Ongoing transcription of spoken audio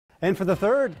And for the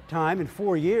third time in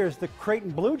 4 years, the Creighton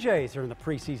Blue Jays are in the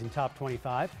preseason top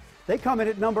 25. They come in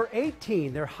at number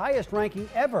 18, their highest ranking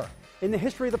ever in the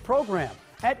history of the program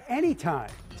at any time.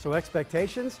 So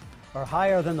expectations are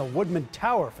higher than the Woodman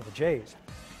Tower for the Jays.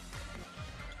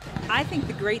 I think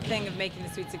the great thing of making the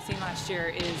Sweet 16 last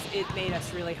year is it made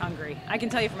us really hungry. I can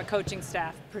tell you from a coaching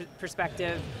staff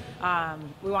perspective,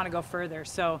 we want to go further.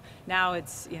 So now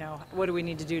it's, what do we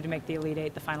need to do to make the Elite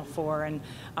Eight, the Final Four, and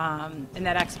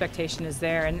that expectation is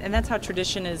there, and that's how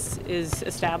tradition is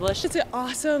established. It's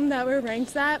awesome that we're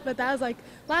ranked that, but that was like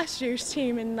last year's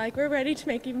team, and we're ready to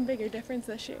make even bigger difference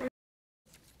this year.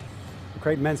 The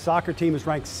Creighton men's soccer team is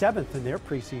ranked 7th in their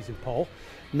preseason poll.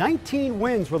 19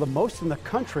 wins were the most in the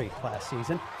country last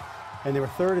season, and they were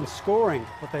 3rd in scoring,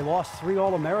 but they lost 3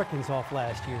 All-Americans off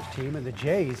last year's team, and the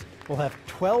Jays will have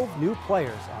 12 new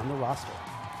players on the roster.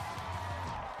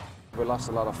 We lost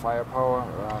a lot of firepower.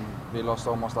 We lost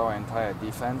almost our entire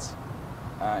defense,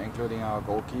 including our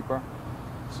goalkeeper.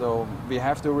 So we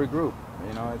have to regroup.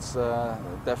 It's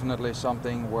definitely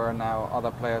something where now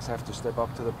other players have to step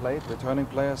up to the plate, returning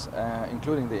players,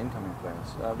 including the incoming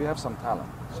players. We have some talent,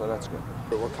 so that's good.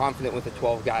 We're confident with the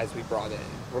 12 guys we brought in.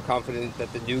 We're confident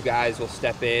that the new guys will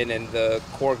step in, and the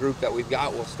core group that we've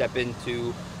got will step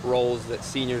into roles that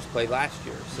seniors played last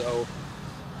year. So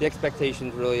the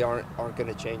expectations really aren't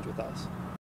going to change with us.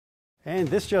 And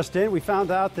this just in, we found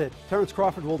out that Terrence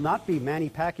Crawford will not be Manny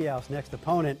Pacquiao's next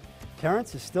opponent.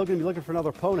 Terrence is still going to be looking for another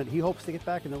opponent. He hopes to get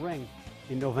back in the ring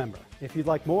in November. If you'd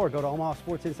like more, go to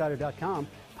OmahaSportsInsider.com,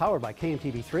 powered by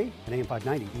KMTV3 and AM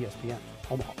 590 ESPN.